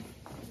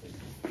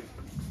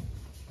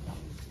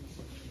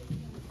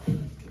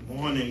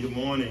morning. Good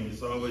morning.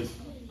 It's always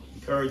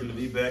encouraging to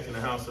be back in the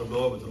house of the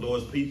Lord with the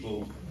Lord's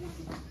people.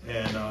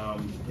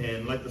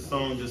 And like the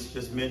song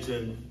just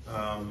mentioned,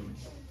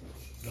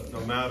 no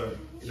matter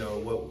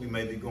what we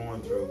may be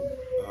going through,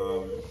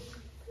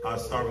 our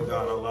sovereign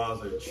God, our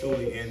lives are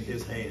truly in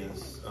His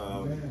hands,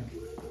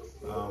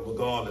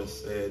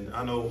 regardless. And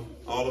I know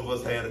all of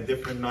us had a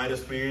different night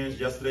experience,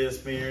 yesterday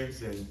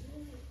experience, and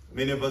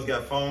many of us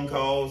got phone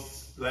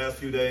calls last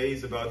few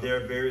days about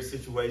their various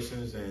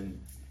situations. And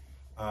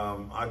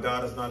our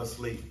God is not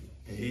asleep.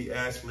 And He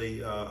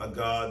actually a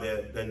God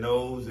that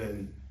knows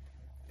and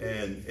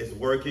is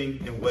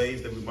working in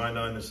ways that we might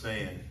not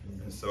understand.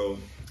 And so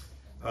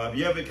if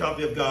you have a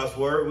copy of God's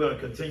Word, we're going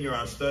to continue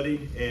our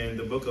study in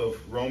the book of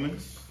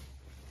Romans.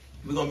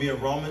 We're going to be in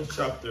Romans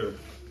chapter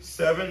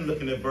 7,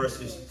 looking at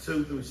verses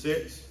 2 through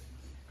 6.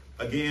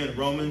 Again,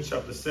 Romans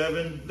chapter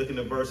 7, looking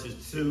at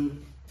verses 2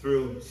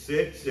 through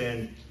 6.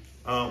 And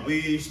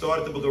we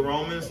started the book of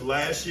Romans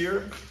last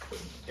year,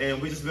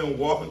 and we've just been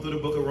walking through the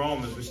book of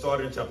Romans. We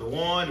started in chapter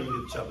 1, and we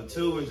did chapter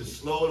 2, and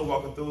just slowly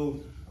walking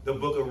through the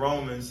book of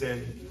Romans.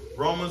 And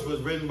Romans was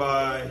written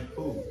by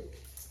who?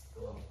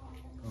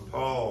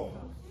 Paul.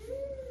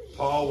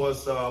 Paul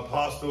was the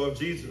apostle of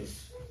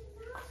Jesus.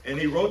 And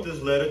he wrote this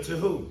letter to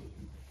who?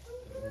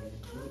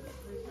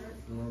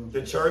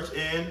 The church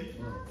in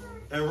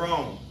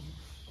Rome.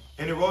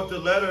 And he wrote the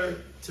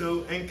letter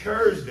to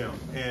encourage them.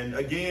 And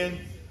again,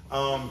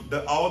 all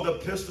the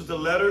epistles, the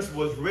letters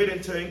was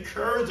written to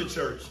encourage the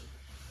church.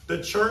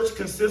 The church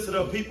consisted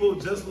of people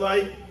just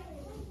like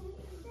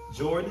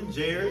Jordan,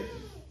 Jared,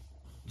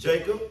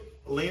 Jacob,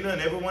 Lena,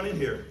 and everyone in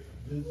here.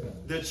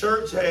 The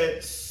church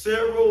had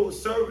several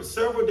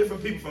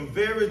different people from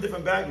various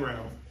different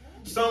backgrounds.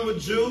 Some were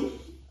Jew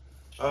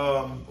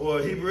or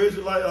Hebrew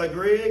Israelite like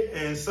Greg,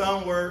 and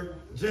some were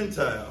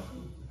Gentile.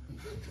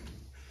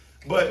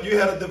 But you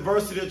had a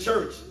diversity of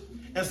church.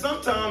 And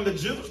sometimes the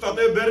Jews thought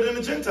they were better than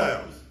the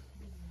Gentiles.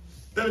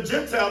 Then the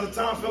Gentiles at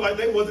the time felt like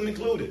they wasn't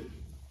included.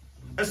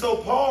 And so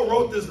Paul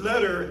wrote this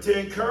letter to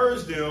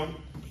encourage them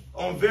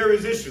on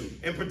various issues.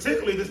 And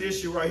particularly this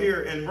issue right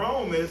here in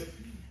Rome is,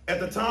 at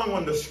the time,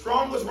 one of the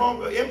strongest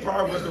Roman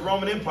empire was the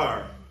Roman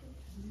Empire.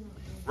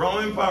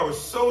 Roman Empire was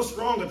so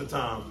strong at the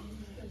time.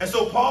 And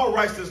so Paul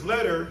writes this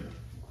letter,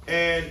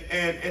 and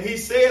he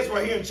says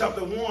right here in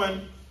chapter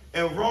 1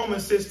 in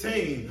Romans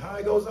 16, how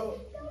it goes on?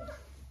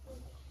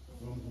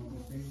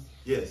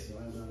 Yes.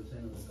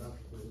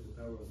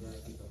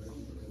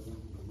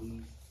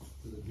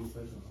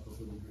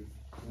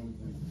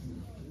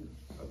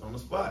 On the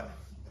spot.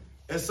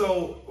 And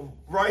so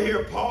right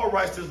here, Paul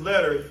writes this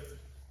letter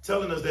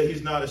telling us that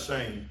he's not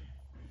ashamed.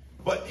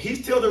 But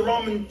he's telling the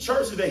Roman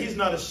churches that he's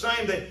not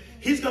ashamed, that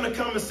he's going to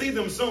come and see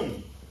them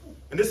soon.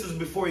 And this is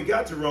before he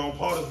got to Rome.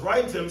 Paul is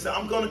writing to him and said,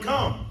 I'm going to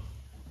come.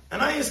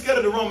 And I ain't scared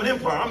of the Roman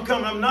Empire. I'm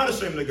coming. I'm not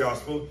ashamed of the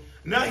gospel.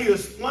 Now he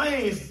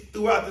explains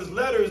throughout his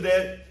letters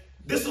that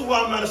this is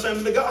why I'm not ashamed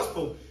of the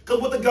gospel.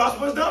 Because what the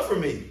gospel has done for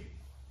me.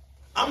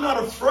 I'm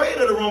not afraid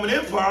of the Roman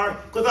Empire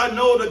because I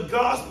know the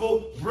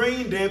gospel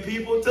brings dead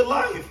people to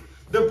life.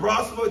 The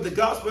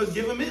gospel has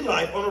given me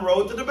life on the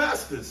road to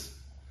Damascus.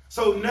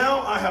 So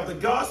now I have the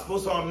gospel,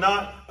 so I'm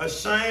not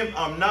ashamed.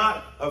 I'm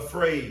not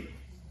afraid.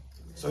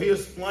 So he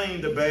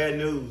explained the bad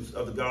news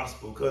of the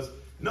gospel, because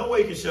no way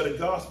you can share the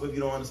gospel if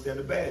you don't understand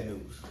the bad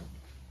news.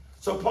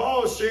 So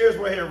Paul shares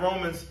right here in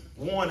Romans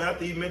 1,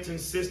 after he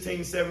mentions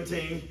 16,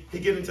 17, he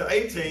gets into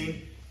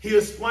 18. He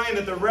explained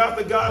that the wrath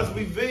of God is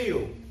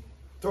revealed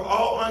through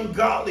all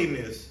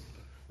ungodliness,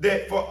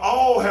 that for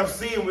all have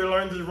sinned. We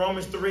learned in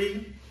Romans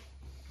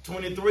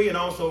 3:23 and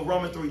also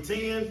Romans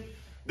 3:10,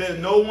 that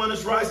no one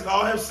is righteous,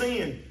 all have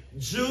sinned.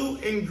 Jew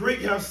and Greek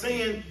have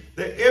sinned,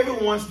 that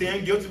everyone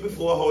stand guilty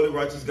before a holy,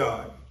 righteous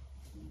God.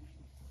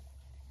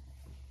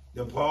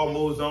 Then Paul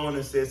moves on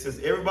and says, since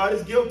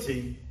everybody's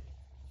guilty,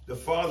 the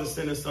Father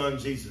sent His Son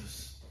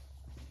Jesus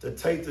to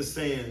take the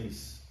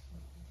sins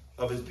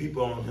of His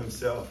people on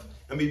Himself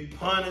and be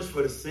punished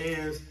for the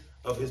sins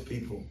of His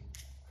people.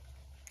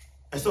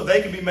 And so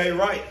they can be made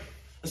right.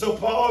 And so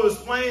Paul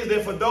explains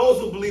that for those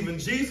who believe in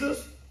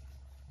Jesus,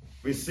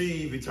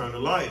 receive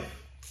eternal life.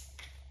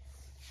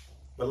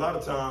 But a lot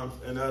of times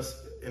in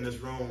us in this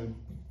room,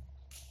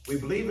 we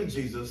believe in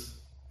Jesus,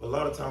 but a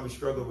lot of times we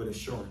struggle with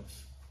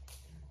assurance.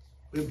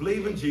 We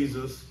believe in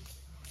Jesus,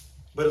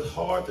 but it's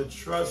hard to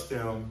trust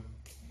Him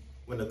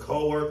when the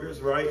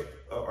co-workers, right,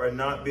 are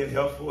not being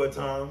helpful at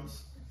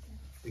times.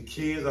 The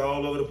kids are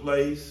all over the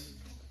place.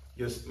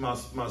 My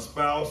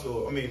spouse,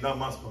 not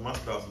my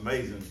spouse,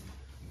 amazing.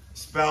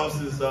 Spouse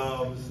is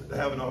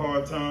having a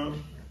hard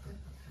time.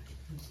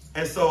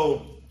 And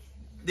so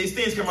these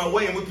things come our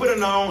way, and we put it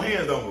in our own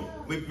hands, don't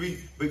we?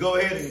 We go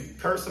ahead and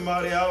curse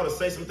somebody out or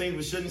say some things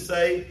we shouldn't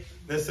say,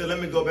 then say, let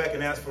me go back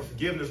and ask for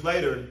forgiveness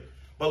later.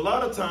 But a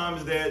lot of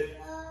times that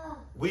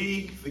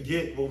we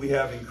forget what we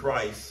have in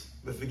Christ.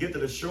 We forget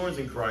the assurance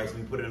in Christ,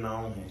 and we put it in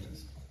our own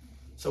hands.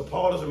 So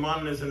Paul is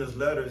reminding us in his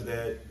letters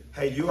that,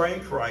 hey, you are in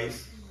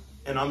Christ,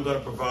 and I'm going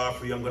to provide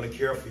for you. I'm going to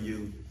care for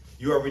you.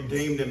 You are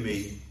redeemed in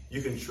me.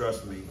 You can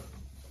trust me.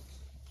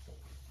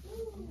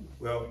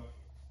 Well,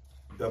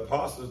 The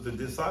apostles, the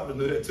disciples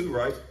knew that too,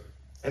 right?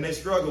 And they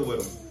struggled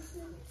with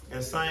them.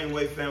 And same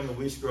way, family,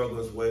 we struggle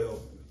as well.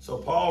 So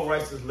Paul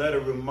writes this letter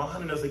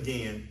reminding us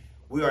again,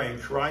 we are in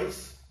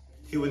Christ.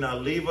 He will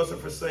not leave us or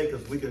forsake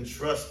us. We can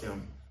trust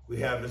him. We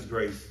have his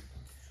grace.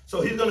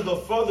 So he's going to go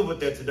further with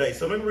that today.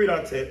 So let me read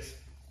our text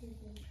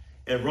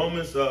in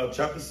Romans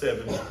chapter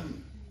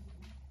 7,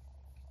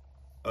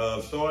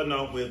 starting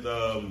off with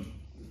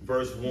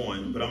verse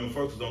 1, but I'm going to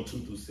focus on 2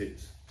 through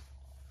 6.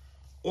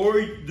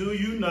 Or do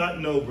you not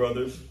know,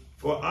 brothers,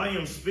 for I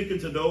am speaking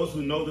to those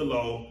who know the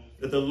law,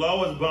 that the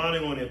law is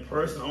binding on a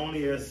person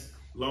only as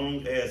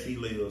long as he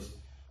lives.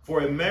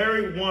 For a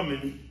married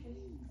woman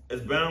is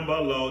bound by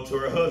law to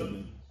her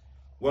husband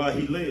while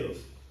he lives.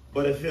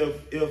 But if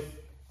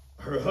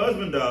her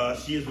husband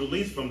dies, she is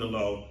released from the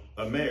law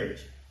of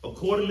marriage.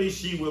 Accordingly,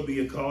 she will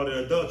be called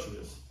an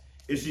adulteress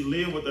if she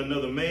live with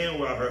another man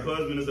while her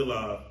husband is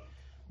alive.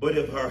 But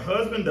if her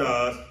husband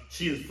dies,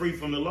 she is free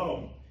from the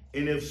law.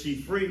 And if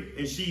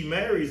she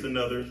marries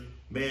another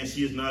man,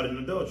 she is not an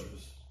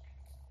adulteress.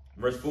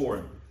 Verse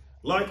 4.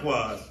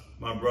 Likewise,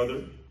 my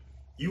brother,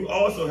 you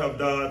also have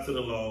died to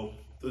the law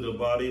through the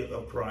body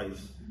of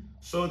Christ,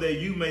 so that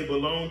you may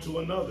belong to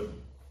another,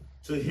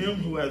 to him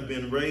who has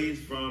been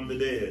raised from the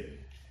dead,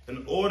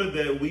 in order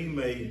that we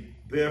may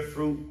bear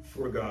fruit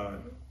for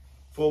God.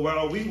 For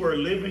while we were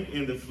living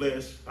in the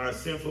flesh, our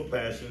sinful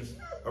passions,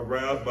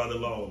 aroused by the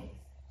law,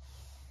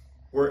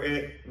 were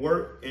at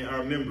work in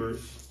our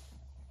members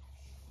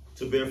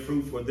to bear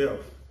fruit for death.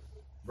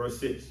 Verse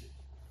 6.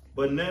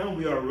 But now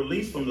we are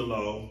released from the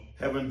law,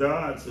 having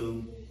died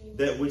to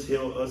that which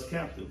held us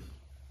captive,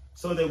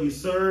 so that we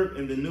serve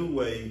in the new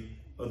way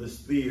of the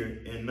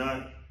Spirit and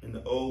not in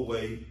the old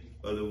way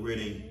of the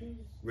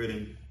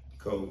written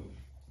code.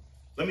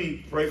 Let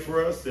me pray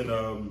for us and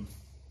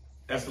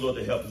ask the Lord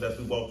to help us as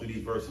we walk through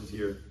these verses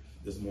here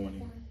this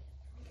morning.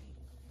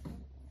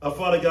 Our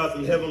Father God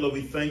in heaven, Lord,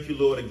 we thank you,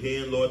 Lord,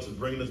 again, Lord, to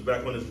bring us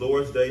back on this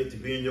Lord's Day to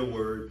be in your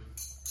word.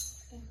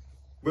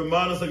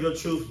 Remind us of your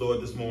truth,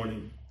 Lord, this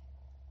morning.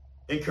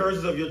 Encourage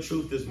us of your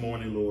truth this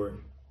morning, Lord.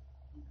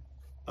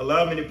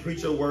 Allow me to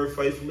preach your word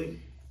faithfully.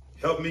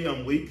 Help me,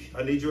 I'm weak.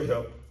 I need your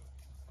help.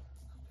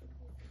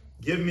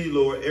 Give me,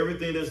 Lord,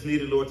 everything that's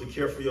needed, Lord, to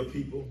care for your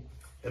people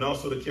and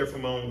also to care for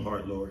my own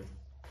heart, Lord.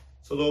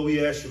 So, Lord,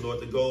 we ask you,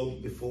 Lord, to go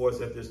before us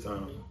at this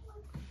time.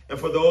 And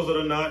for those that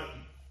are not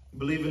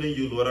believing in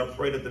you, Lord, I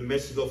pray that the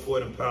message go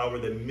forward in power,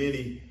 that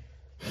many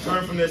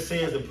turn from their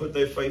sins and put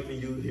their faith in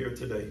you here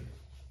today.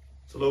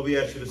 So, Lord, we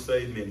ask you to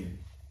save many.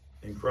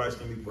 In Christ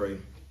can we pray.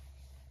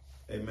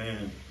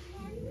 Amen.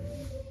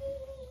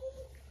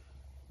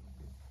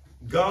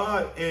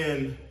 God,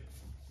 in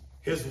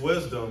his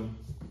wisdom,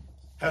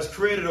 has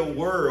created a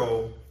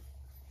world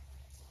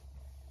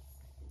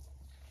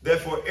that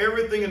for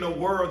everything in the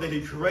world that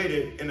he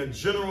created in a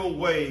general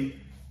way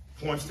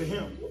points to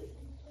him.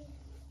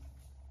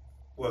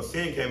 Well,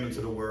 sin came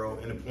into the world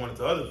and it pointed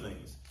to other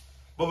things.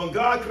 But when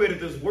God created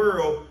this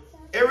world,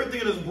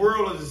 everything in this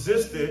world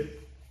existed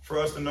for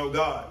us to know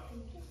God.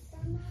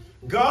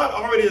 God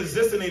already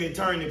existed in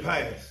eternity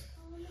past.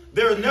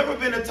 There has never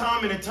been a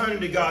time in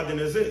eternity God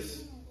didn't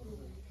exist.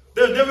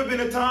 There's never been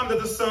a time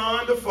that the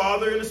Son, the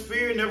Father, and the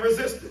Spirit never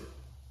existed.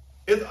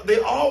 They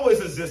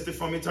always existed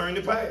from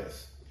eternity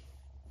past.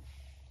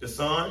 The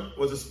Son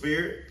was a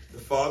spirit, the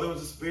Father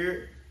was a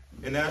spirit,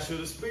 and actually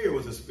the Spirit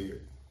was a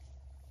spirit.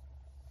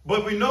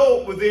 But we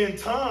know within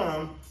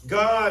time,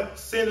 God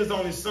sent his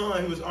only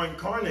Son who was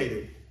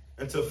incarnated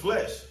into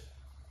flesh.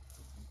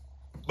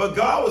 But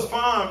God was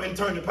fine in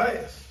eternity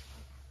past.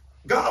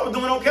 God was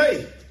doing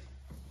okay.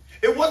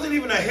 It wasn't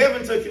even a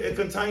heaven to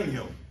contain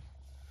him.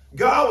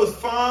 God was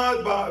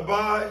fine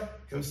by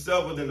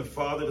himself within the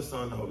Father, the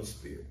Son, and the Holy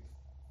Spirit.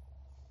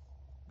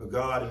 But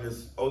God, in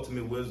his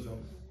ultimate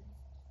wisdom,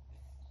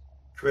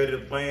 created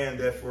a plan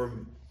that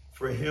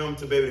for him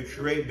to be able to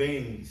create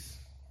beings,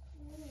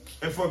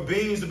 and for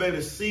beings to be able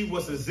to see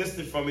what's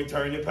existed from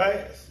eternity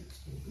past.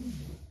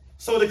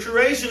 So the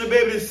creation to be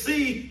able to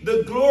see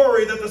the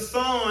glory that the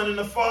Son and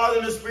the Father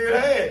and the Spirit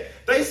had.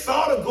 They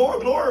saw the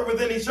glory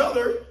within each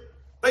other.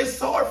 They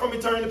saw it from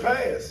eternity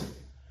past.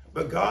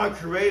 But God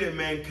created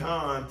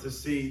mankind to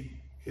see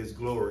his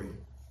glory.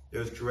 It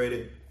was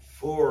created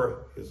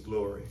for his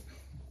glory.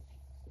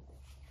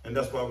 And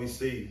that's why we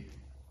see,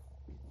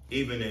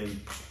 even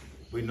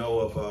we know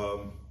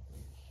of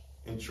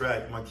in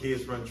track, my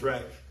kids run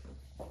track.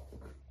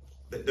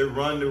 They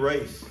run the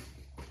race.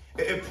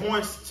 It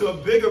points to a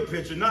bigger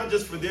picture, not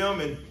just for them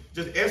and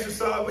just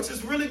exercise, which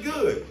is really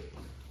good.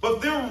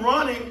 But them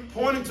running,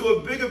 pointing to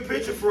a bigger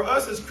picture for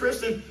us as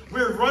Christians,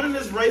 we're running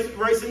this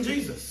race in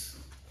Jesus,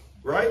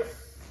 right?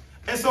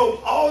 And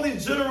so all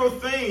these general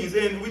things,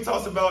 and we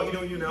talked about,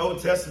 in the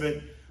Old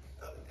Testament,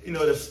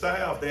 the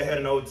staff they had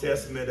in the Old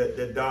Testament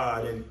that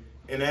died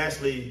and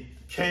actually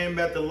came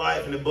back to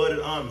life in the budded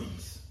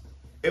almonds.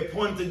 It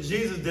pointed to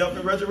Jesus' death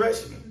and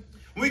resurrection.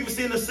 We can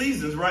see in the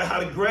seasons, right, how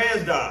the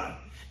grass died.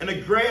 And the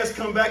grass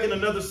come back in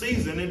another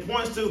season. It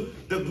points to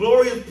the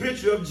glorious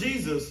picture of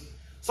Jesus.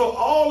 So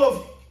all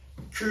of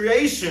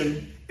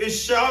creation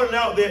is shouting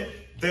out that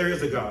there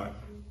is a God.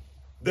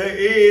 There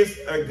is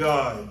a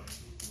God,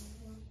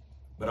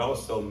 but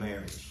also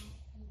marriage.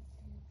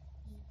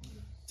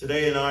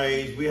 Today in our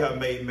age, we have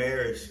made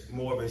marriage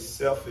more of a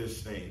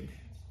selfish thing.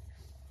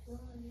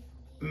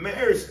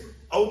 Marriage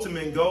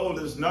ultimate goal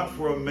is not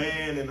for a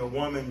man and a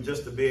woman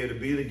just to be able to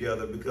be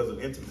together because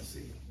of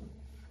intimacy.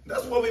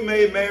 That's what we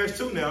made marriage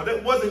to now.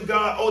 That wasn't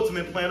God's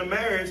ultimate plan of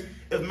marriage,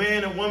 if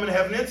man and woman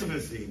have an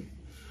intimacy.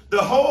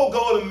 The whole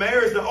goal of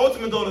marriage, the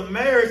ultimate goal of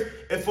marriage,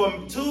 is for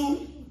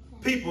two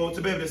people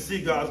to be able to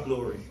see God's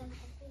glory.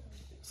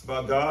 It's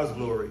about God's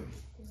glory.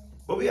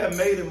 But we have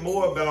made it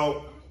more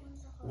about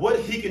what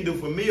he can do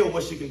for me or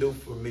what she can do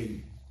for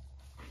me.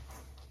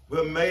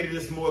 We've made it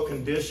this more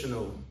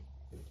conditional.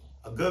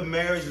 A good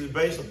marriage is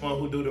based upon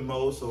who do the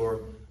most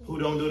or who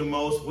don't do the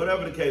most,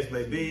 whatever the case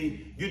may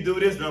be. You do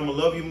this and I'm going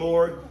to love you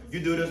more. You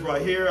do this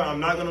right here, I'm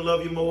not going to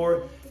love you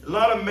more. A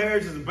lot of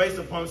marriages is based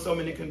upon so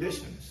many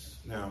conditions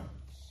now.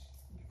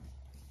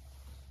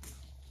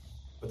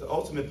 But the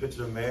ultimate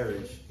picture of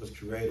marriage was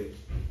created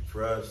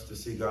for us to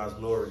see God's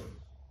glory.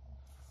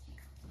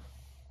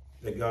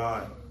 That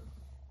God,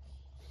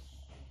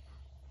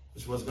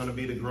 which was going to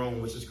be the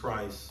groom, which is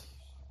Christ,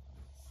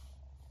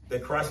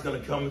 that Christ is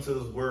going to come into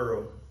this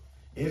world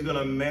and he's going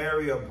to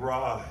marry a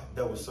bride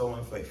that was so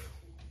unfaithful.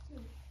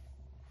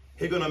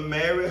 He's going to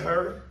marry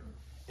her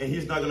and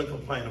he's not going to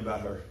complain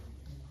about her.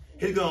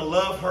 He's going to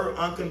love her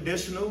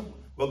unconditional,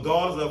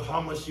 regardless of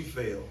how much she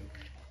failed.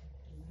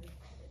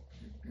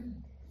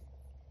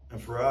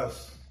 And for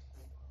us,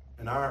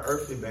 in our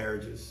earthly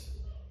marriages,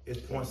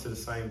 it points to the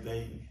same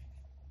thing.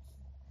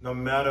 No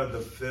matter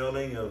the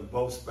feeling of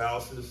both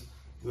spouses,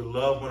 we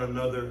love one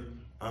another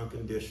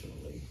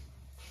unconditionally.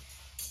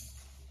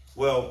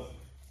 Well,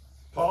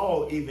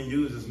 Paul even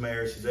uses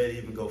marriage today to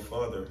even go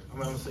further. I'm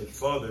not going to say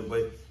further,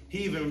 but he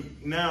even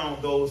now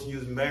goes and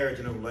uses marriage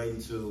in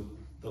relation to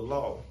the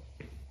law.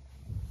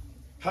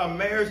 How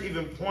marriage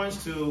even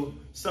points to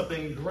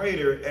something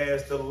greater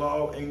as the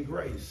law and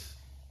grace.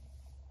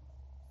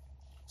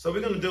 So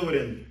we're going to do it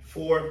in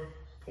 4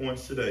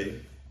 points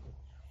today.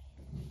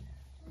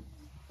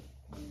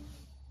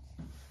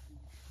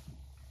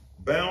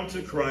 Bound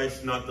to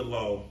Christ, not the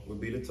law, would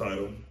be the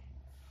title.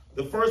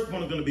 The first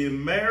point is going to be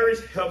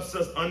marriage helps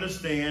us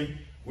understand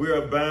we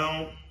are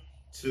bound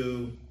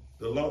to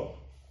the law.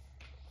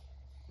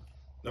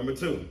 Number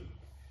 2,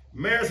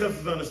 marriage helps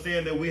us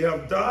understand that we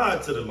have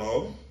died to the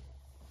law.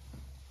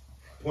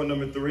 Point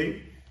number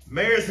 3,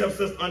 marriage helps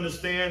us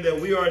understand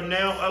that we are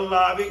now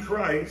alive in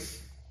Christ.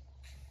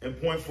 And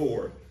point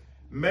 4,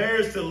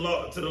 marriage to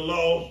the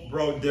law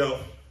brought death,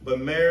 but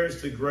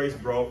marriage to grace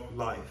brought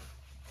life.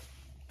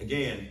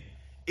 Again,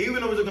 even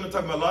though we're going to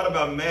talk a lot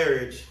about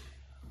marriage,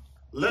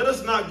 let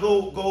us not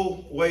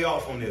go way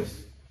off on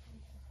this.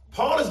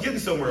 Paul is getting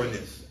somewhere in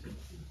this.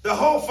 The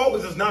whole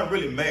focus is not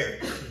really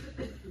marriage.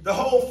 The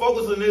whole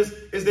focus on this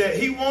is that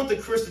he wants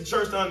the Christian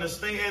church to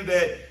understand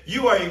that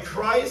you are in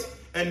Christ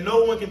and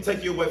no one can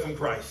take you away from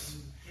Christ.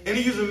 And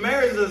he uses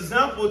marriage as an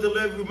example to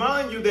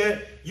remind you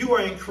that you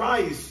are in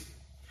Christ.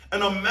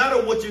 And no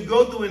matter what you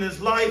go through in this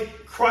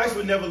life, Christ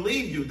will never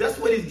leave you. That's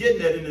what he's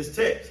getting at in this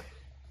text.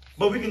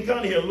 But we can kind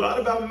of hear a lot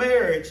about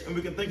marriage and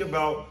we can think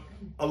about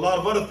a lot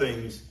of other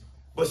things.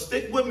 But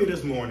stick with me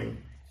this morning.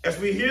 As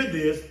we hear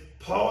this,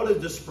 Paul is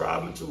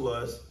describing to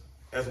us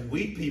as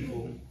weak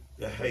people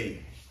that, hey,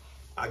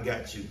 I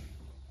got you.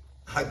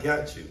 I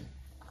got you.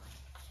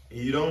 And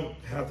you don't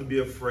have to be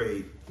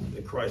afraid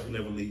that Christ will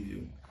never leave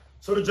you.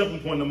 So the jumping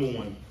point number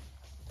 1,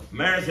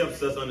 marriage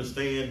helps us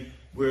understand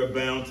we're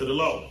bound to the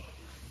law.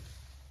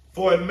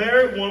 For a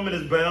married woman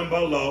is bound by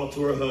law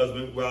to her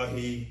husband while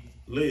he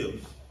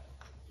lives.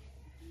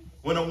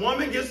 When a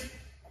woman gets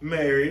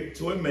married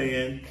to a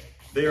man,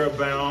 they are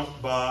bound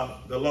by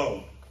the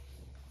law.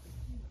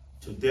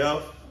 To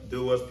death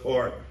do us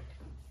part.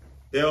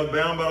 They are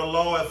bound by the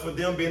law as for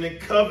them being in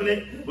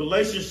covenant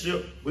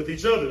relationship with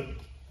each other.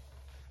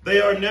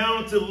 They are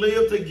now to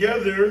live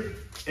together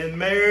in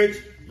marriage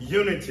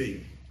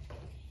unity.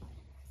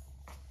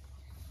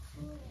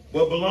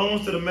 What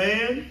belongs to the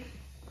man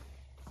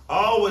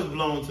always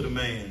belongs to the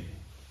man.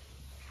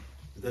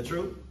 Is that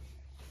true?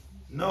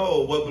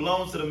 No, what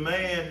belongs to the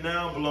man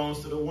now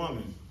belongs to the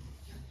woman.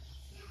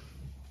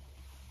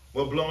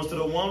 What belongs to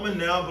the woman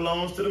now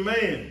belongs to the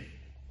man.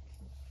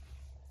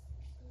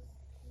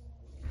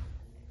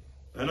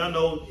 And I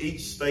know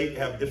each state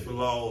have different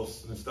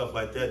laws and stuff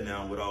like that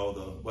now with all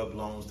the what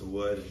belongs to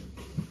what.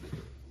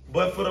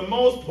 But for the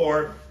most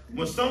part,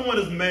 when someone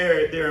is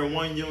married, they're in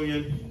one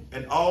union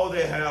and all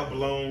they have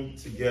belong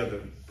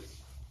together.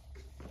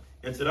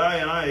 And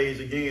today in our age,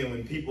 again,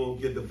 when people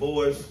get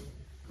divorced,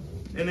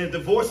 and the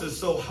divorce is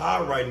so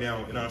high right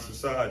now in our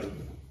society.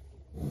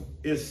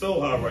 It's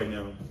so high right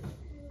now.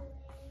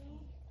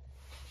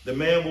 The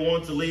man will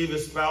want to leave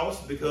his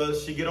spouse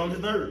because she get on his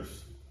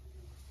nerves.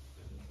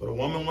 But a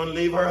woman want to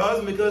leave her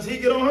husband because he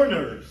get on her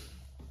nerves.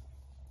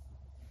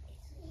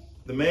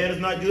 The man is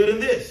not good in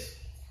this.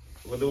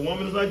 Or the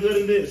woman is not good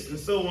in this. And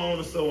so on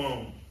and so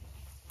on.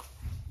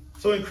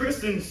 So in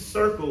Christian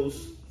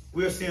circles,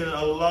 we're seeing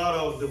a lot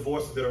of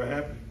divorces that are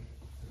happening.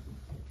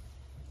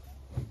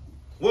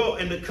 Well,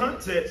 in the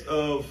context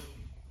of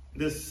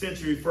this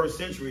century, first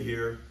century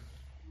here,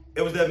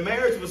 it was that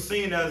marriage was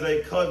seen as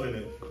a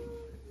covenant.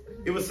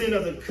 It was seen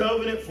as a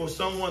covenant for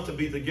someone to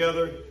be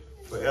together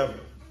forever.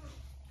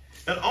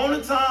 And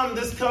only time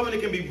this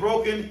covenant can be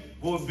broken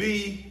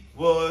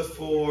was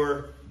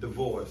for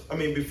divorce.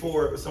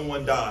 Before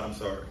someone died.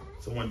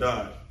 Someone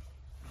died.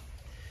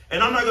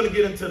 And I'm not going to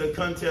get into the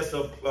context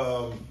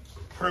of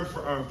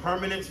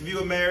permanence view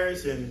of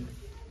marriage and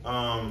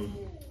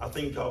I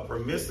think called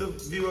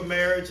permissive view of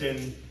marriage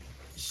and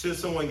should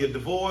someone get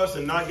divorced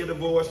and not get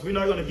divorced. We're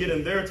not going to get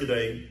in there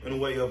today in the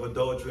way of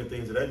adultery and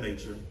things of that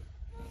nature.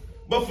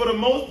 But for the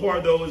most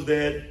part, though, is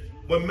that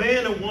when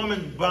man and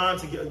woman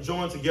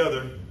join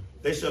together,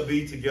 they shall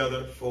be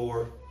together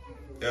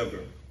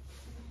forever.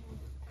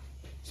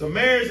 So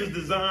marriage is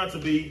designed to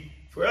be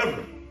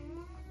forever.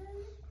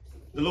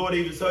 The Lord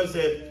even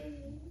said,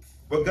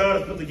 what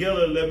God has put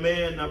together, let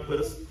man not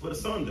put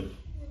asunder.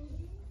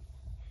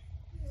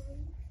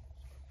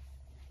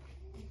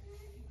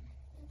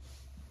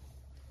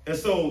 And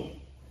so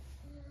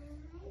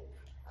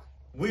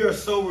we are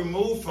so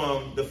removed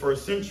from the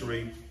first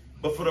century,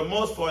 but for the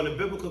most part, in the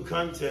biblical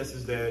context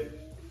is that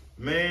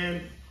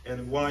man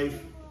and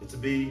wife is to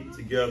be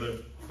together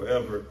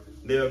forever.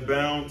 They are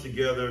bound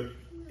together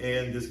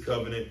in this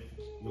covenant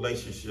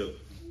relationship.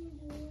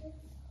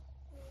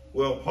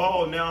 Well,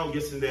 Paul now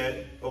gets in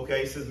that,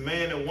 okay, says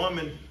man and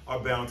woman are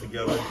bound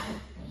together.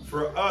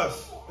 For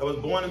us that was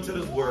born into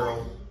this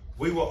world,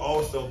 we were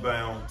also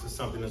bound to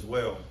something as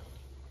well.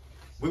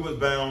 We was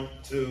bound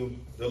to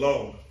the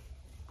law.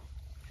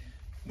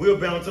 We were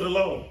bound to the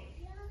law.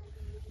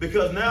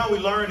 Because now we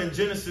learn in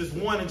Genesis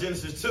 1 and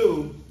Genesis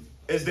 2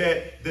 is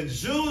that the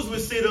Jews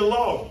received the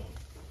law.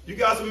 You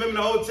guys remember in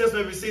the Old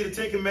Testament, we see the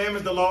Ten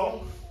Commandments, the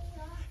law?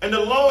 And the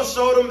law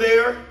showed them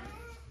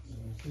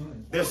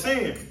their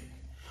sin.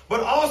 But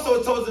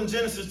also it told us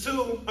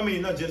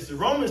in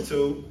Romans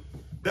 2,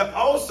 that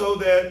also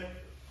that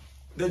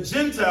the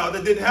Gentile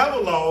that didn't have a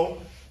law,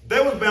 they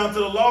was bound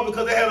to the law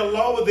because they had a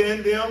law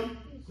within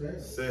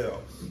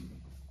themselves.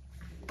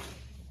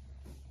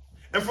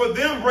 And for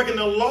them breaking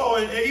the law,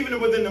 and even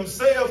within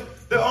themselves,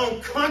 their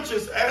own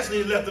conscience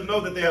actually let them know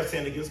that they have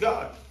sinned against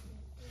God.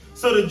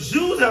 So the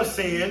Jews have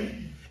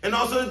sinned, and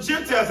also the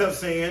Gentiles have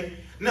sinned.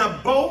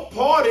 Now both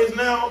parties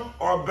now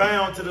are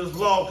bound to this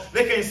law.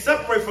 They can't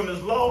separate from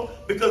this law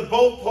because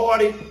both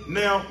parties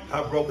now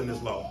have broken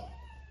this law.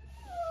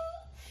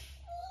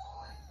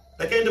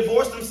 They can't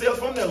divorce themselves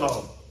from their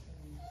law.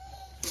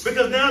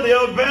 Because now they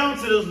are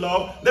bound to this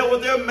law that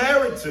what they're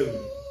married to.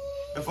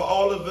 And for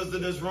all of us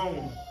in this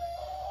room,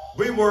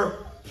 we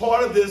were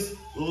part of this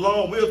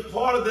law. We were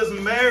part of this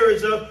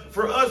marriage.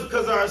 For us,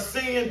 because of our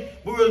sin,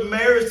 we were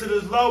married to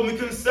this law. We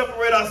couldn't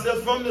separate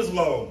ourselves from this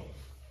law.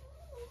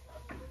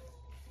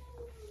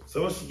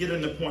 So let's get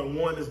into point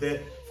one is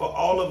that for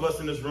all of us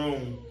in this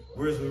room,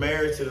 we're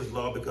married to this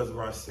law because of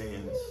our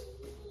sins.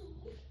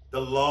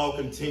 The law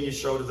continues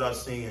to show us our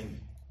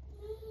sin.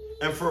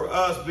 And for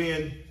us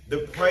being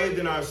depraved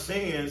in our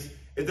sins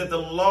is that the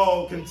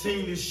law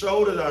continually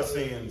showed us our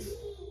sins.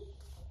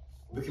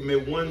 We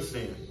commit one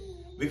sin.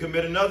 We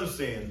commit another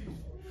sin.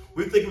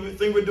 We think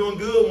we're doing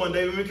good one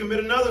day, but we commit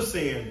another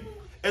sin.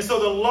 And so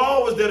the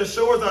law was there to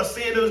show us our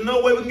sin. There was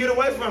no way we can get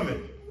away from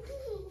it.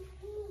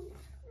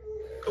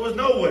 There was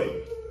no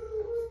way.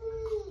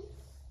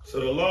 So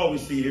the law we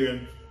see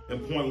here in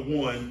point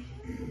one,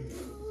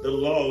 the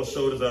law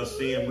showed us our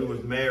sin. We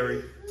was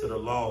married to the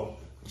law.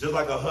 Just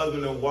like a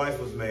husband and wife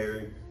was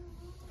married,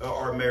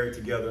 are married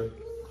together,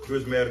 we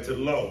was married to the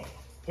law.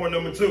 Point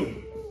number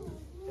two,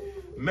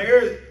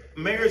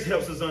 marriage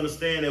helps us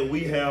understand that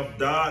we have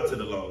died to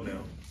the law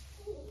now.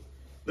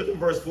 Look at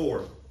verse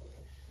 4.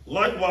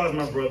 Likewise,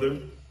 my brother,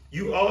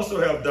 you also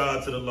have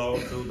died to the law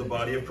through the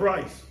body of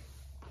Christ.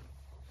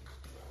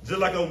 Just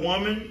like a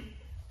woman,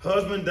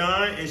 husband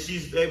dying, and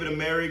she's able to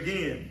marry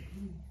again.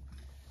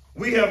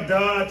 We have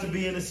died to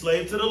being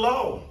enslaved to the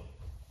law.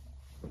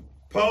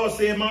 Paul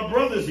said, my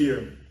brothers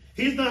here.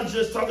 He's not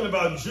just talking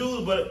about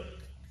Jews, but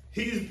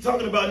he's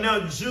talking about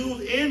now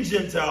Jews and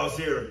Gentiles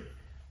here.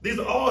 These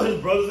are all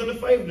his brothers in the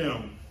faith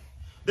now.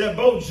 That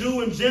both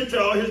Jew and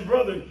Gentile are his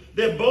brother.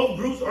 That both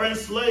groups are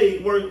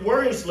enslaved,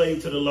 were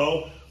enslaved to the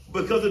law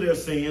because of their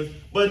sins.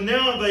 But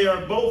now they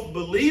are both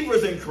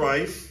believers in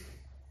Christ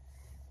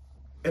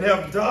and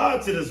have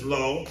died to this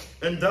law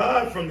and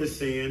died from this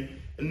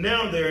sin. And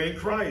now they're in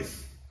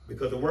Christ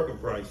because of the work of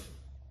Christ.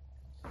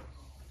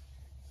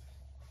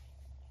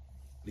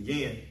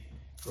 Again,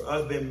 for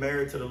us being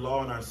married to the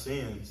law and our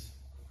sins,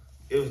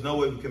 it was no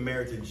way we can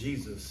marry to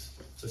Jesus,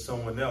 to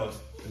someone else,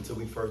 until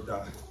we first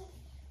died.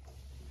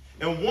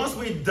 And once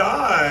we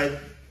died,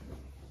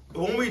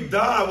 when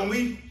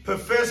we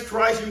professed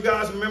Christ, you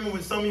guys remember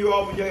when some of you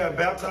over here got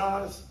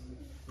baptized?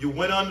 You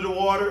went under the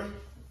water,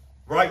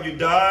 right? You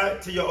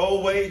died to your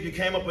old ways. You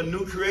came up a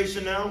new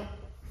creation now.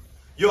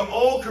 Your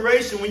old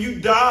creation, when you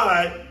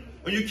died,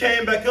 when you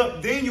came back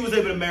up, then you was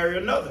able to marry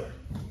another.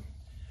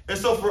 And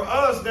so for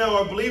us now,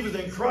 our believers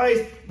in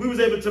Christ, we was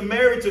able to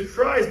marry to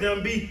Christ now,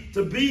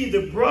 to be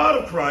the bride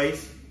of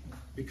Christ,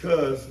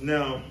 Because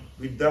now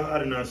we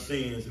died in our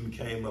sins and we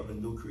came up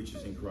in new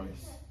creatures in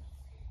Christ.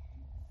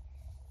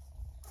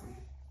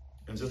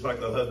 And just like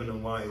a husband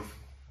and wife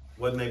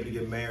wasn't able to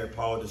get married,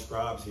 Paul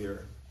describes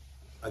here,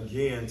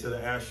 again, till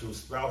the actual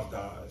spouse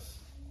dies.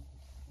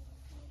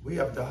 We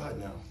have died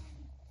now.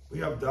 We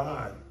have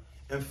died.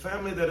 And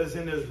family that is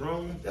in this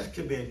room, that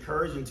could be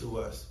encouraging to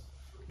us.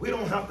 We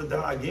don't have to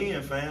die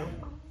again, fam.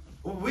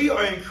 We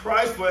are in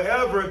Christ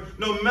forever.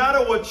 No matter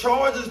what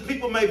charges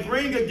people may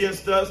bring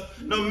against us,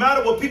 no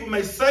matter what people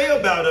may say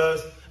about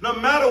us, no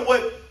matter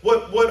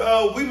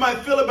what we might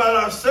feel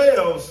about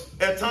ourselves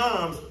at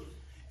times,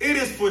 it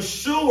is for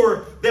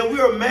sure that we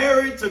are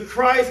married to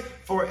Christ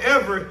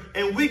forever,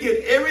 and we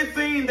get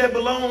everything that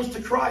belongs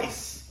to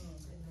Christ.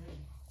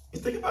 You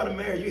think about a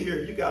marriage.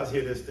 You guys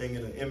hear this thing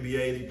in the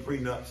NBA, the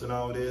prenups and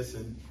all this,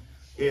 and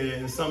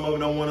some of them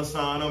don't want to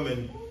sign them,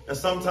 and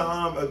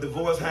sometimes a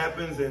divorce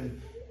happens,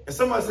 and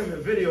somebody sent me a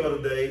video the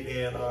other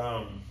day, and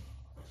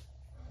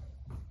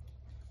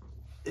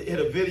it hit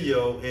a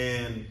video,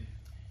 and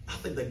I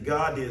think the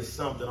guy did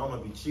something. I don't know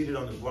if he cheated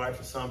on his wife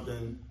or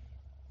something,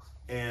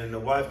 and the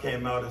wife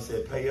came out and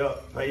said, pay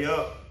up,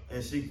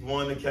 and she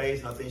won the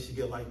case, and I think she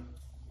get like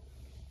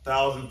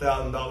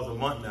 $1,000 a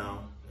month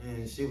now.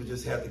 And she would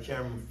just have the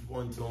camera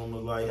point to him,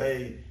 was like,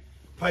 hey,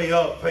 pay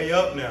up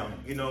now.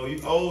 You know,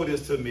 you owe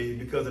this to me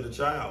because of the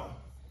child.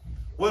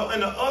 Well,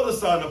 and the other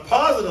side, the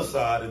positive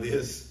side of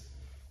this,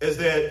 is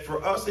that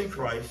for us in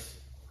Christ,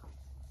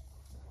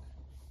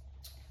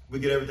 we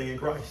get everything in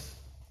Christ.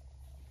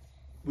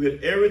 We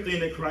get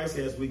everything that Christ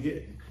has, we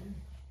get.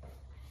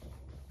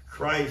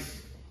 Christ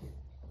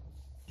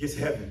gets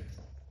heaven.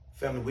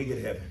 Family, we get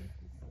heaven.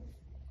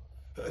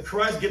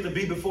 Christ get to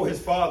be before his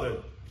Father.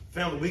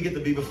 Family, we get to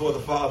be before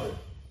the Father.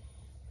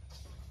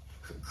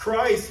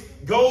 Christ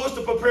goes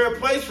to prepare a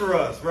place for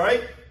us,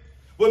 right?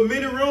 With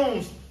many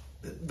rooms.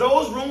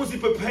 Those rooms he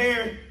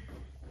prepared,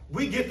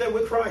 we get that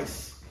with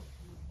Christ.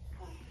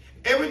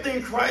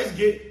 Everything Christ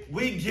get,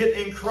 we get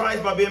in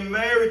Christ by being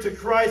married to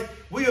Christ.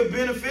 We are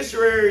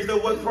beneficiaries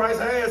of what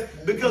Christ has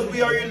because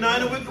we are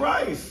united with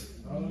Christ.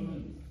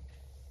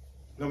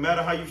 No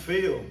matter how you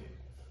feel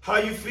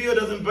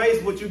doesn't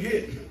base what you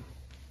get.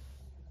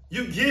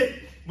 You get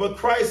what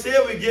Christ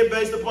said we get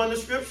based upon the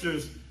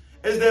scriptures,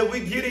 is that we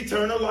get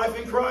eternal life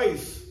in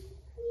Christ.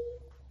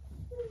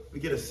 We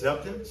get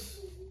acceptance.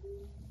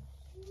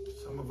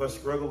 Some of us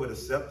struggle with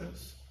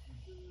acceptance.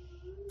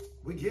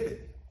 We get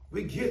it.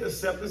 We get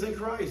acceptance in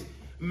Christ.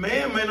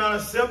 Man may not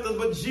accept us,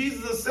 but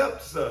Jesus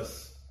accepts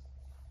us.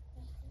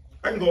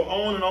 I can go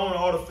on and on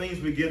all the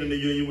things we get in the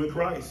union with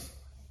Christ.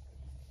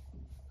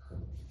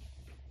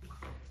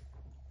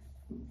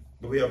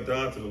 But we have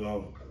died to the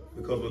law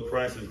because what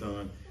Christ has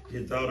done. He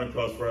died on the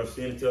cross for our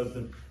sin. It tells us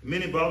in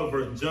many Bible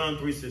verses, John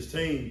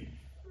 3:16,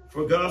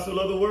 for God so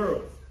loved the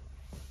world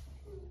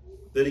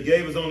that he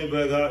gave his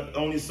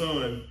only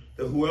son,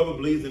 that whoever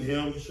believes in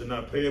him should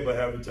not perish but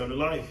have eternal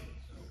life.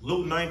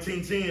 Luke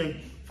 19:10,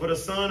 for the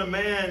Son of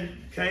Man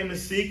came to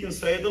seek and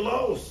save the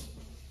lost.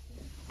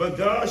 But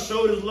God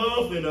showed his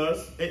love in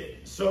us,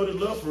 showed his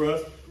love for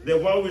us,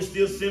 that while we're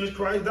still sinners,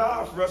 Christ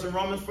died for us in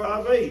Romans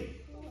 5:8.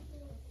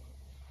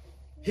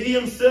 He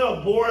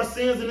himself bore our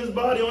sins in his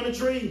body on the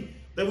tree,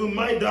 that we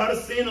might die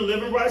to sin and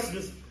live in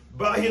righteousness.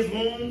 By his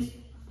wound,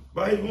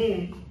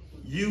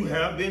 you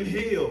have been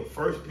healed.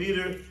 1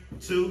 Peter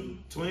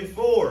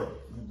 2:24.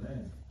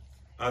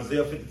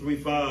 Isaiah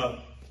 53:5.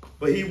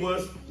 But he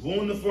was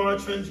wounded for our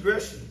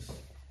transgressions.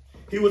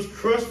 He was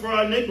crushed for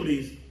our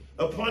iniquities.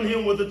 Upon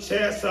him was the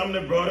chastisement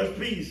that brought us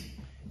peace.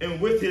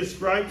 And with his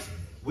stripes,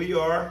 we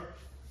are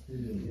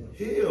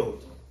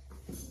healed.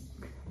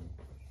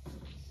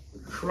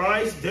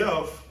 Christ's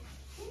death,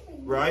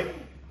 right?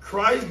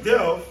 Christ's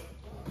death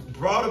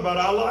brought about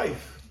our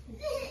life.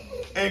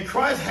 And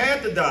Christ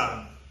had to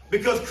die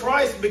because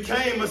Christ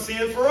became a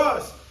sin for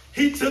us.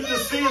 He took the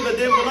sin that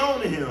didn't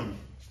belong to him.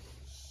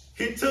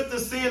 He took the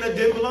sin that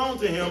didn't belong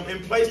to him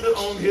and placed it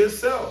on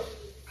himself.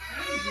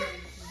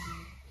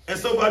 And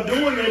so by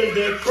doing that, is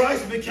that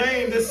Christ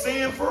became the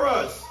sin for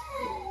us.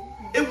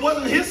 It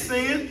wasn't his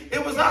sin,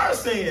 it was our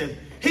sin.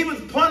 He was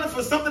punished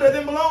for something that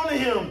didn't belong to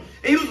him.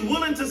 He was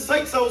willing to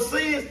take those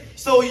sins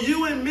so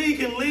you and me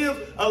can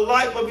live a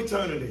life of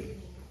eternity.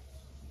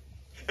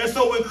 And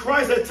so when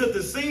Christ had took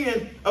the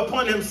sin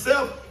upon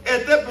himself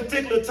at that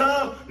particular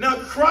time, now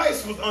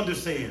Christ was under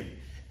sin,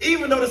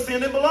 even though the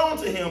sin didn't belong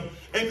to him.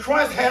 And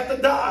Christ had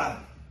to die.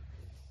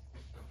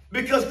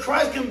 Because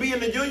Christ can be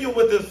in the union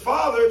with his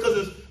Father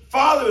because his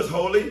Father is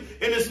holy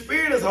and his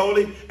Spirit is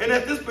holy. And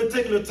at this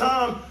particular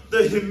time,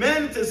 the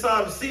humanity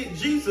side of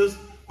Jesus,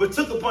 which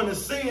took upon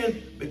his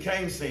sin,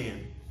 became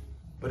sin.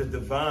 But his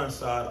divine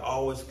side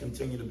always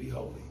continued to be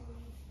holy.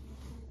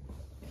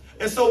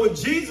 And so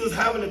with Jesus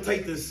having to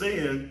take this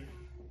sin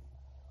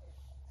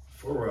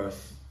for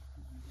us,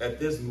 at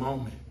this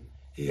moment,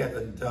 he had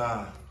to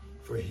die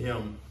for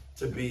him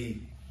to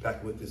be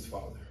back with his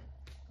Father.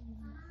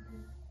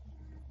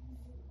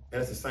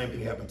 And it's the same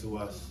thing happened to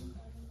us.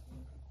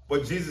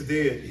 What Jesus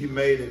did, he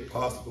made it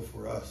possible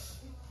for us.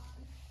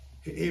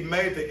 He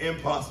made the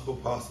impossible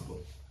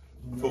possible.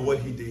 for what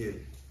he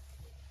did.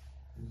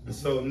 And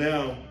so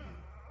now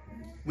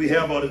we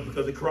have all this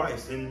because of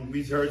Christ. And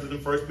we heard it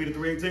in 1 Peter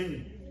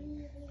 3:18.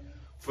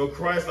 For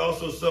Christ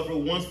also suffered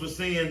once for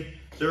sin,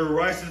 the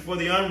righteous for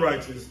the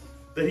unrighteous,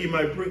 that he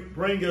might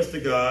bring us to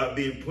God,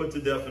 being put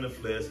to death in the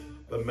flesh,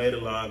 but made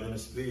alive in the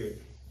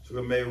spirit. So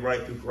we're made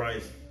right through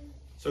Christ.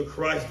 So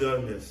Christ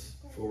done this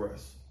for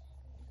us.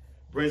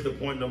 Brings to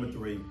point number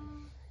 3.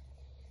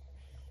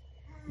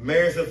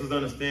 Marriage helps us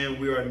understand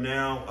we are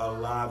now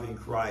alive in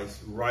Christ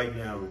right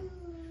now,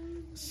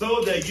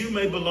 so that you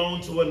may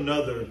belong to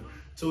another,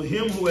 to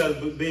him who has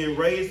been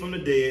raised from the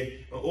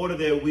dead, in order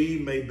that we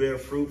may bear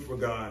fruit for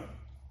God.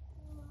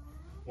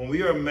 When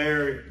we are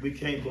married, we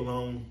can't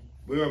belong.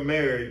 We are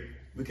married,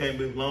 we can't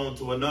belong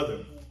to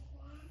another.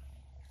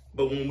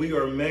 But when we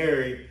are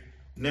married,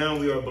 now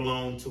we are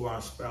belong to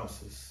our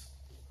spouses.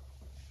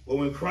 Well,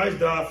 when Christ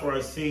died for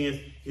our sins,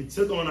 he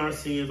took on our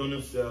sins on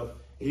himself.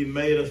 He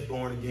made us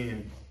born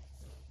again.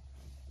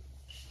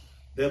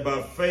 That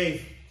by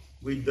faith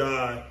we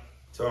died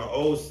to our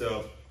old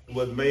self and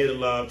was made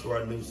alive to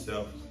our new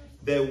self.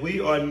 That we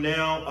are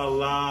now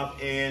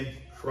alive in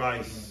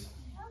Christ.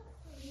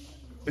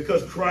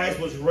 Because Christ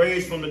was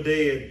raised from the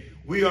dead,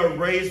 we are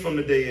raised from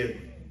the dead,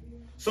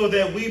 so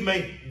that we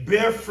may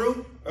bear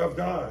fruit of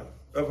God,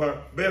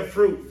 bear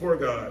fruit for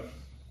God.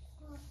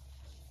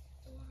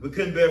 We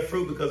couldn't bear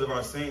fruit because of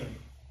our sin.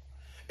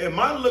 It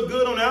might look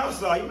good on the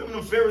outside. You remember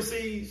them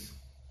Pharisees?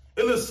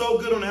 It looked so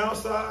good on the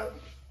outside,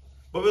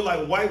 but we're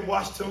like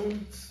whitewashed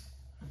tombs.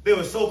 They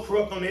were so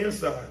corrupt on the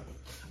inside.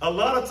 A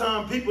lot of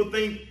times people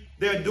think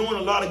they're doing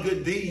a lot of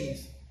good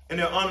deeds and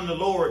they're honoring the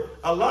Lord.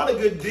 A lot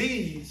of good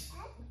deeds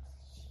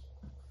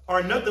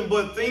are nothing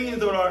but things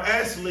that are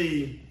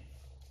actually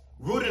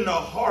rooted in the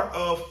heart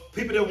of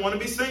people that want to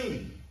be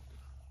seen.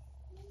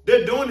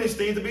 They're doing these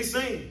things to be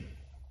seen.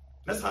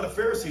 That's how the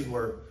Pharisees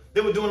were.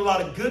 They were doing a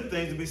lot of good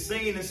things to be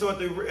seen, and so at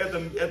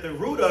the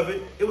root of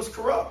it, it was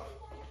corrupt.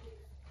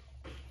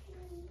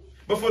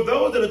 But for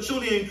those that are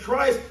truly in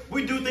Christ,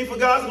 we do things for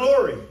God's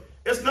glory.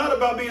 It's not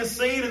about being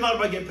seen. It's not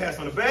about getting passed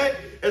on the back.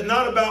 It's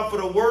not about for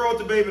the world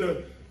to be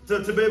able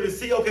to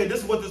see, okay,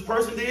 this is what this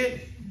person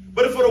did.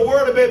 But it's for the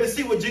world to be able to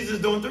see what Jesus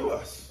is doing through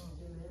us.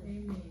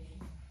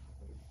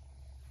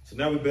 So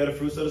now we bear the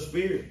fruits of the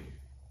Spirit.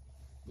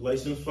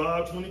 Galatians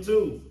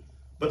 5:22.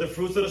 But the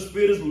fruits of the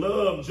Spirit is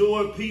love,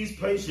 joy, peace,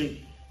 patience,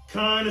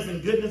 kindness,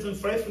 and goodness, and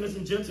faithfulness,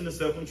 and gentleness,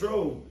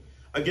 self-control.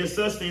 Against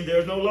such things there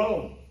is no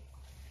law.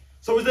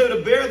 So we're able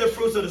to bear the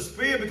fruits of the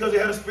Spirit because we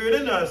have the Spirit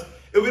in us.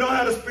 If we don't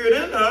have the Spirit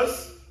in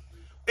us,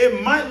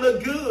 it might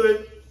look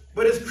good,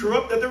 but it's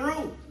corrupt at the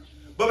root.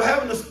 But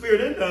having the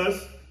Spirit in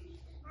us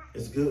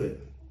is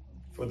good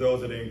for those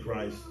that are in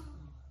Christ.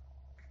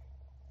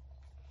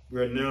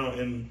 We are now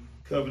in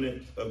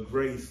covenant of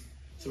grace.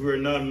 So we're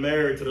not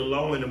married to the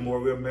law anymore.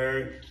 We're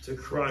married to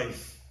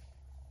Christ.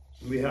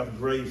 We have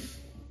grace.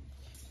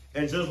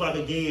 And just like,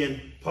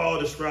 again, Paul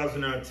describes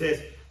in our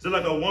text, just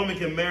like a woman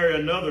can marry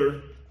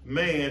another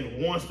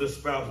man once the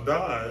spouse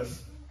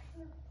dies,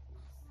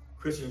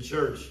 Christian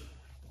church,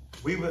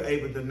 we were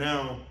able to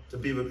now to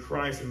be with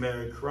Christ and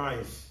marry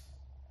Christ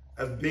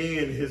as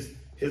being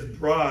his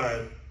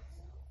bride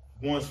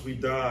once we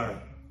die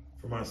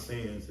from our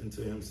sins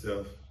into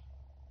himself.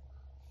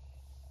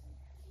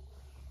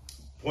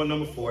 Point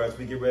number 4, as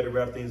we get ready to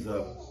wrap things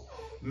up.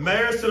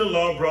 Marriage to the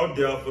law brought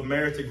death, but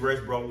marriage to grace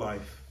brought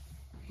life.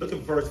 Look at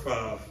verse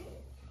 5.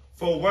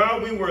 For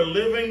while we were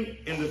living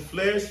in the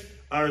flesh,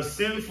 our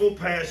sinful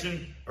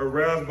passion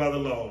aroused by the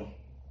law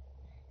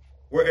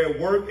were at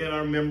work in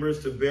our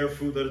members to bear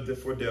fruit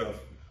for death.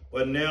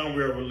 But now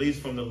we are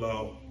released from the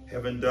law,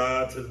 having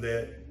died to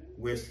that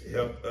which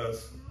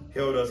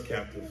held us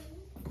captive.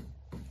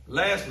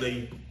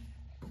 Lastly,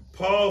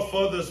 Paul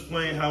further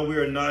explained how we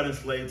are not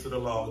enslaved to the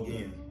law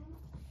again.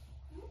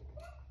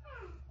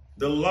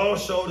 The law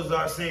showed us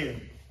our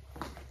sin.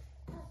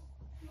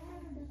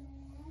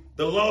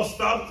 The law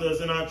stopped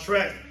us in our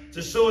tracks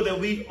to show that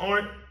we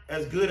aren't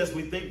as good as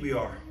we think we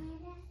are.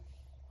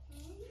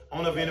 I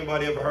don't know if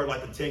anybody ever heard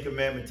like the 10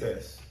 Commandment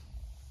test.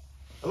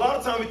 A lot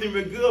of times we think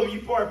we're good. When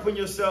you start putting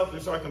yourself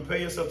and start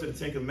comparing yourself to the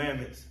 10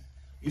 Commandments,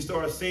 you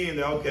start seeing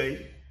that,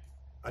 okay,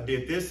 I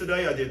did this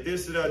today, I did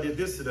this today, I did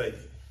this today.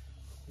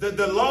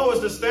 The law is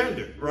the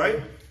standard,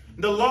 right?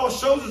 The law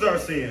shows us our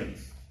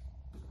sins.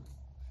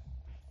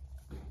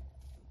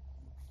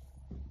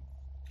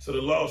 So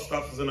the law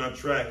stops us in our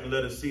track and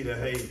let us see that,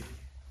 hey,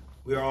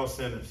 we are all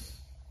sinners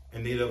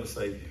in need of a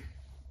Savior.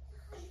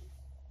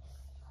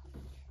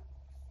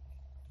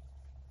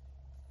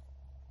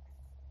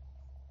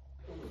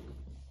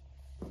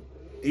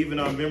 Even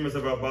our members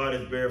of our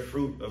bodies bear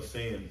fruit of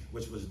sin,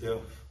 which was death.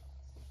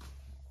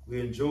 We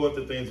enjoyed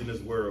the things in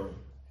this world.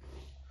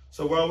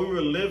 So while we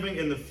were living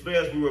in the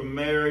flesh, we were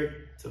married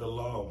to the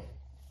law.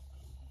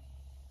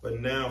 But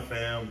now,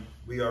 fam,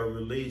 we are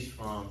released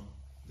from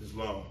this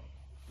law.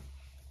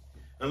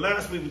 And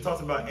last week, we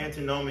talked about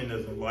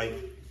antinomianism, like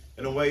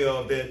in a way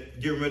of that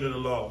getting rid of the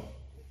law.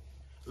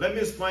 Let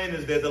me explain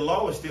this, that the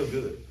law is still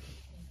good.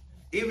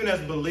 Even as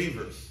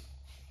believers,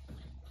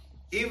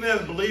 even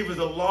as believers,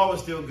 the law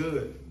is still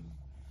good.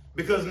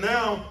 Because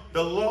now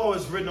the law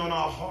is written on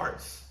our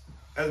hearts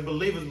as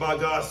believers by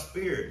God's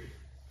Spirit.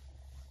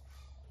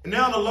 And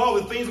now the law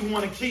is things we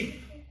want to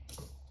keep.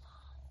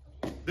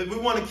 That we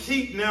want to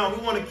keep now.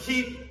 We want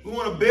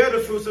to bear the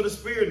fruits of the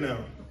Spirit now.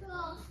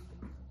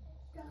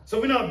 So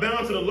we're not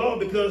bound to the law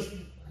because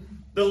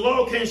the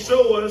law can't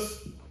show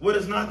us what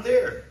is not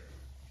there.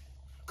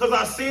 Because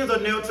our sins are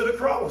nailed to the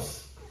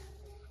cross.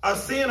 Our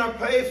sins are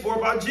paid for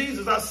by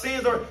Jesus. Our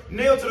sins are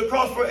nailed to the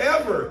cross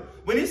forever.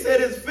 When he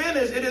said it's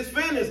finished, it is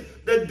finished.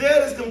 The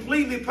debt is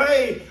completely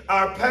paid.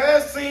 Our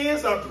past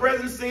sins, our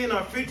present sin,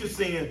 our future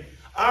sin.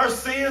 Our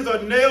sins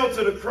are nailed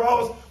to the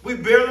cross. We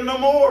bear them no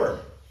more.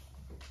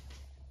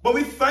 But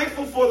we're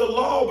thankful for the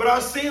law, but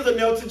our sins are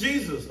nailed to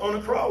Jesus on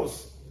the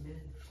cross.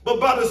 But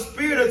by the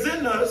Spirit that's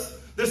in us,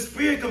 the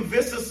Spirit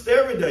convicts us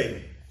every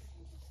day.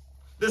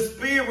 The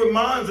Spirit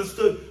reminds us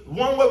that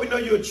one way we know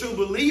you're a true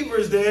believer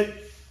is that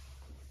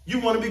you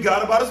want to be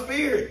guided by the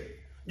Spirit.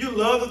 You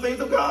love the things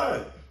of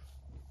God.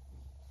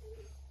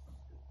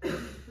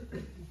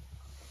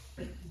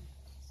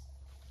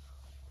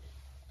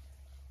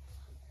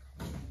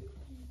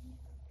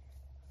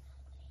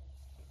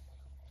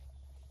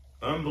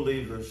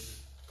 Unbelievers,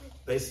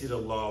 they see the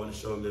law and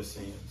show them their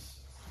sins.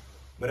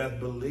 But as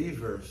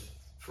believers,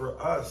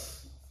 for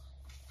us,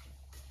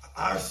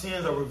 our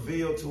sins are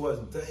revealed to us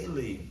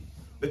daily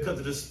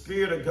because the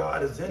Spirit of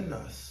God is in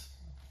us.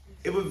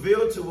 It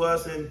revealed to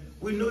us, and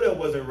we knew that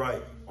wasn't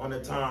right on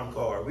the time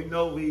card. We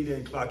know we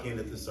didn't clock in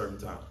at this certain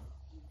time.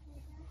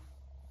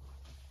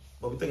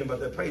 But we're thinking about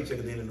that paycheck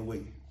at the end of the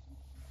week.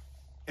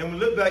 And we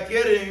look back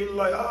at it and you're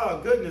like, oh,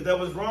 goodness, that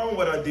was wrong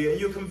what I did.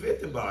 And you're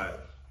convicted by it.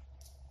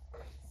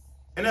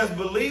 And as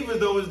believers,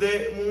 though, is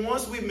that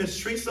once we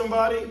mistreat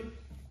somebody,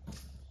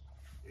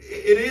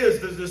 it is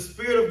the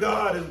Spirit of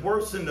God is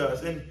works in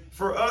us. And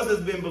for us as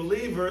being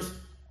believers,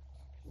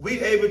 we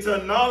able to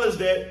acknowledge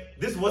that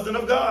this wasn't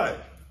of God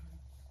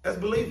as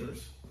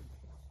believers.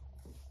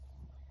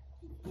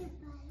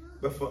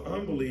 But for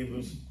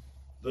unbelievers,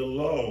 the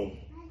law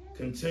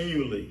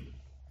continually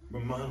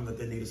reminds them that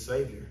they need a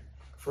Savior.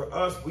 For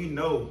us, we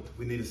know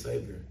we need a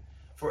Savior.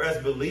 For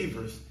as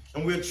believers,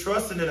 and we're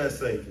trusting in that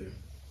Savior.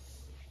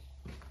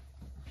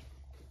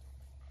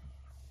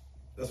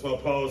 That's why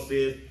Paul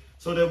says,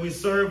 so that we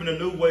serve in the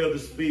new way of the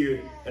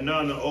Spirit and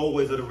not in the old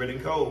ways of the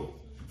written code.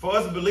 For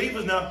us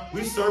believers now,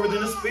 we serve it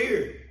in the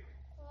Spirit.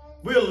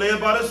 We are led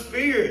by the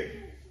Spirit.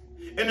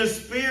 And the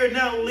Spirit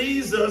now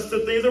leads us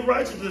to things of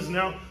righteousness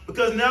now,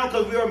 because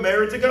we are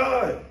married to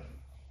God.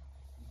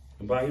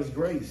 And by His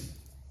grace.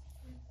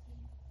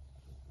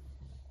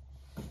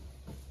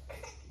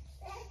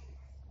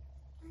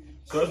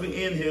 So as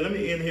we end here, let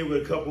me end here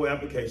with a couple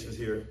applications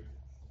here.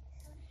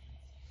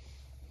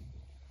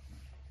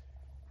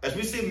 As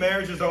we see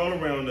marriages all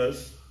around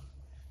us,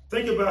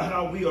 think about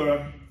how we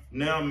are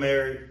now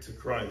married to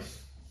Christ.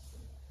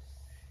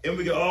 And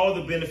we get all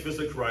the benefits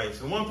of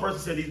Christ. And one person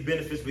said these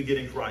benefits we get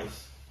in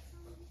Christ.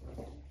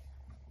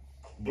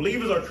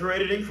 Believers are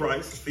created in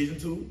Christ,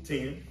 Ephesians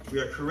 2:10. We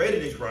are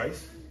created in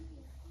Christ.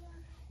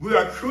 We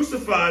are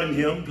crucified in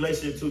Him,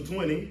 Galatians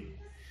 2:20.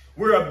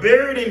 We are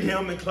buried in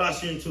Him in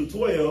Colossians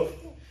 2:12.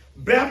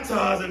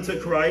 Baptized into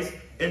Christ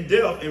in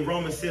death in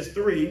Romans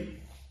 6:3.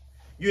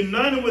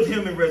 United with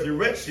Him in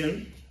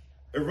resurrection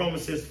in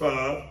Romans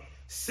 6:5.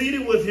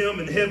 Seated with Him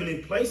in heavenly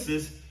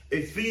places,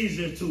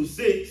 Ephesians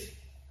 2:6.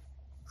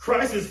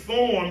 Christ is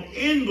formed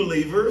in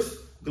believers,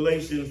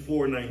 Galatians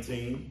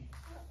 4:19.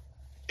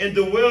 And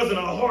dwells in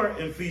our heart,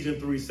 in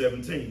Ephesians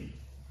 3:17.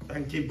 I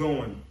can keep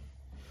going.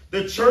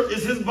 The church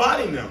is His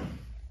body now.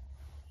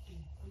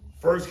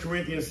 1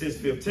 Corinthians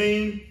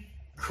 6:15.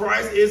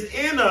 Christ is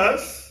in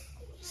us,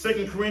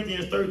 2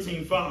 Corinthians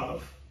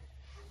 13:5.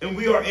 And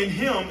we are in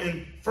Him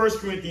in 1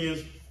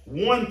 Corinthians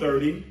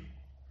 1:30.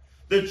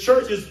 The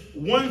church is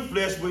one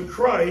flesh with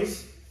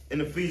Christ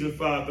in Ephesians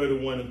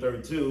 5:31 and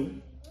 32.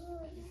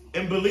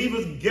 And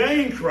believers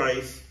gain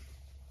Christ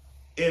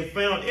and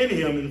found in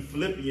Him in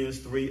Philippians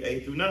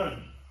 3:8 through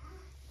 9.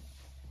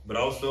 But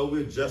also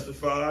we're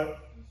justified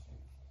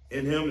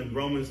in Him in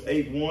Romans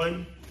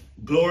 8:1.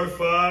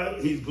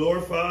 Glorified, He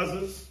glorifies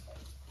us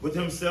with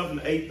Himself in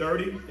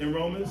 8:30 in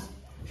Romans.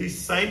 He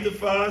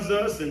sanctifies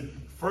us in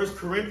 1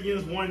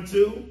 Corinthians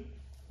 1:2.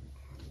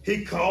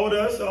 He called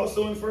us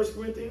also in 1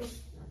 Corinthians.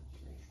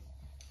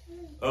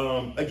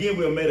 Again,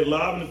 we are made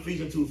alive in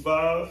Ephesians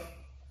 2:5.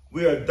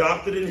 We are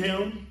adopted in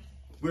Him.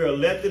 We are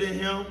elected in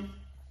Him.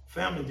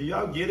 Family, do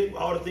y'all get it?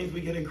 All the things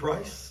we get in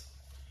Christ.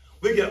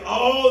 We get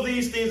all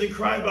these things in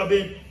Christ by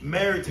being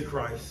married to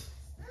Christ.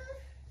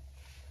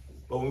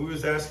 But when we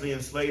was actually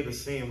enslaved to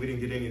sin, we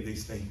didn't get any of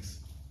these things.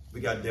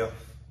 We got death.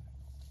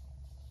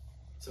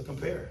 So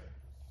compare.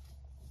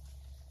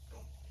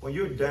 When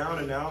you're down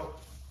and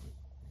out,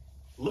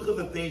 look at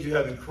the things you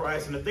have in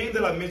Christ. And the things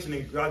that I mentioned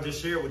and God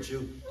just shared with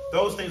you,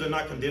 those things are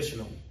not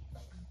conditional.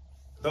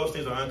 Those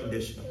things are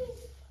unconditional.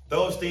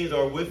 Those things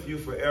are with you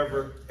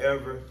forever,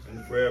 ever,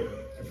 and forever,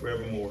 and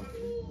forevermore.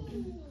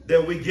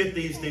 That we get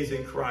these things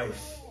in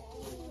Christ.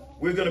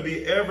 We're going to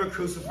be ever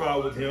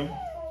crucified with Him.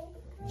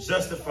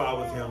 justified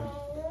with him.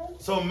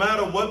 So no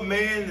matter what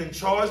man and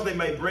charge they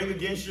may bring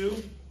against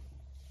you,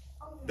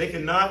 they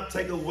cannot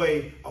take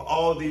away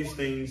all these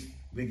things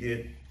we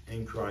get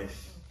in Christ.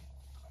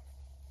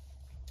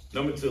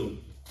 Number 2,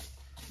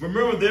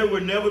 remember there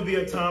will never be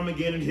a time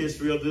again in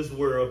history of this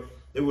world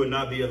that will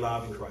not be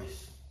alive in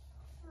Christ.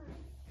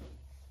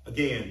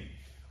 Again,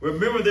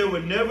 remember there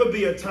will never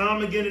be a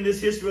time again in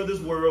this history of this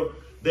world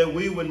that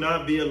we would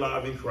not be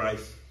alive in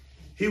Christ.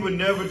 He would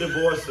never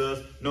divorce us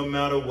no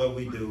matter what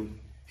we do.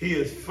 He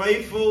is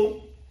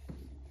faithful.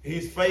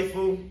 He's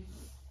faithful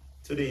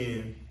to the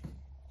end.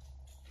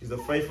 He's a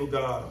faithful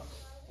God.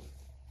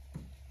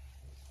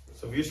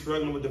 So if you're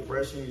struggling with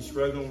depression, you're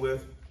struggling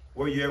with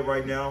where you're at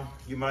right now,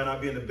 you might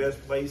not be in the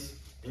best place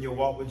in your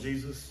walk with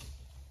Jesus.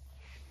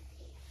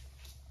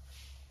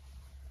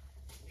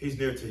 He's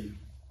near to you.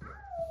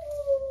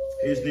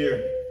 He's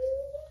near,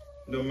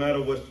 no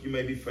matter what you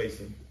may be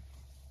facing.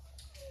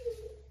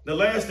 The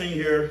last thing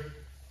here,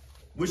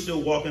 we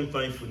should walk in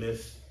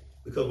thankfulness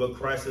because what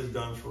Christ has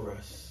done for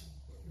us.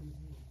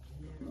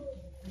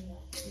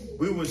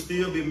 We would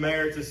still be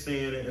married to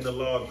sin and the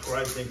law of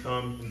Christ didn't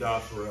come and die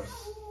for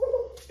us.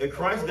 If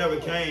Christ never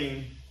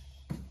came,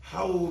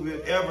 how would we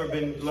have ever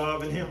been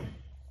loving him?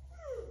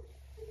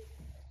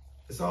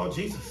 It's all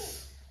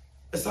Jesus.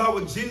 It's all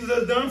what Jesus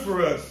has done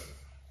for us.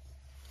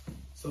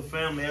 So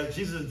family, as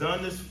Jesus has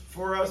done this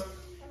for us,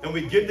 and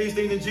we get these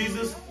things in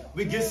Jesus,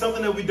 we get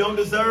something that we don't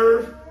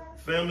deserve,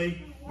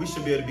 family, we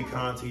should be able to be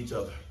kind to each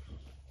other.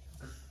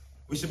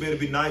 We should be able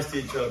to be nice to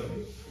each other.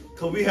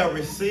 Because we have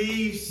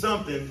received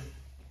something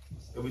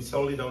that we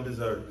totally don't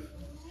deserve.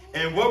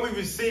 And what we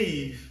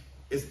receive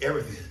is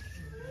everything.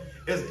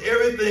 It's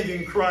everything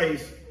in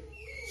Christ.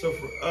 So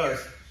for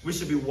us, we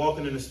should be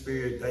walking in the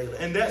Spirit daily.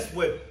 And that's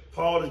what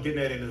Paul is getting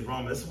at in his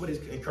Romans. That's what he's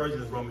encouraging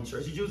his Roman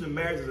church. He's using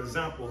marriage as an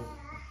example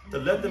to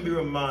let them be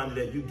reminded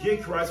that you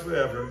get Christ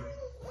forever.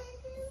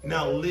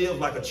 Now live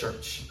like a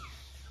church.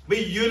 Be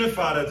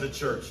unified as a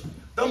church.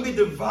 Don't be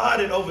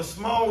divided over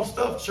small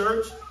stuff,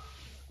 church.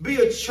 Be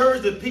a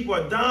church that people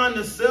are dying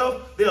to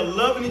self. They're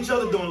loving each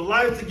other, doing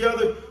life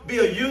together. Be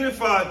a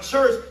unified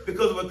church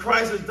because of what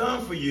Christ has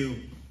done for you.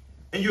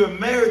 And you are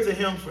married to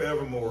him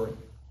forevermore.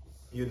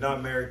 You're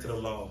not married to the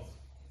law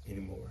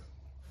anymore.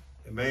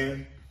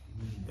 Amen?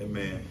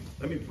 Amen.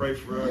 Let me pray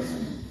for us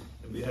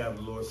and we have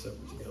the Lord's Supper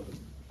together.